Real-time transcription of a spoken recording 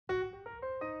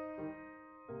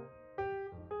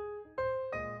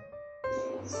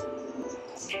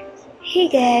Hey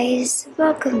guys,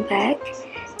 welcome back.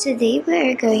 Today we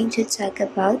are going to talk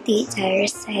about the tire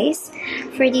size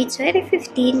for the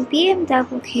 2015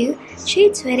 BMW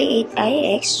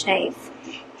 328i xDrive.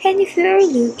 And if you are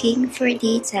looking for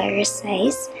the tire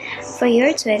size for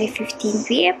your 2015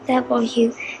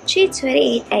 BMW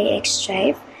 328i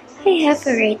xDrive, I have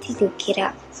already looked it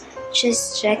up.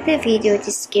 Just check the video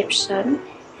description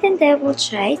and I will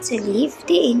try to leave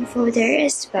the info there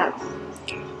as well.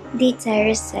 The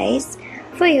tire size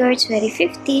for your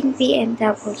 2015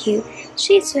 BMW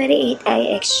 328i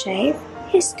xDrive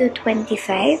is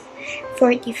 225,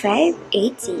 45,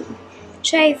 18.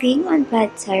 Driving on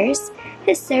bad tires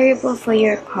is terrible for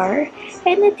your car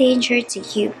and a danger to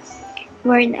you.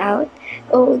 Worn out,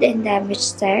 old and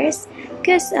damaged tires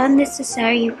cause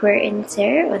unnecessary wear and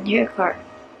tear on your car.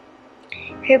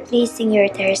 Replacing your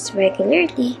tires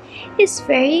regularly is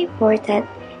very important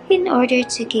in order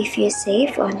to keep you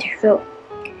safe on the road.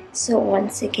 So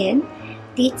once again,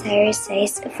 the tire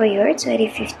size for your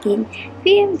 2015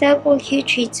 BMW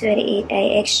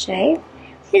 328i xDrive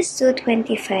is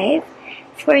 225,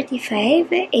 45,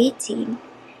 18.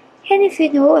 And if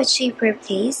you know a cheaper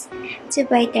place to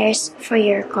buy tires for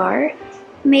your car,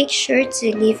 make sure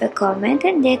to leave a comment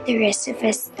and let the rest of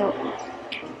us know.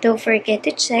 Don't forget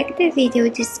to check the video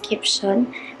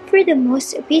description for the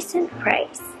most recent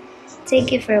price.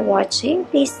 Thank you for watching.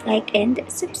 Please like and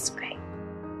subscribe.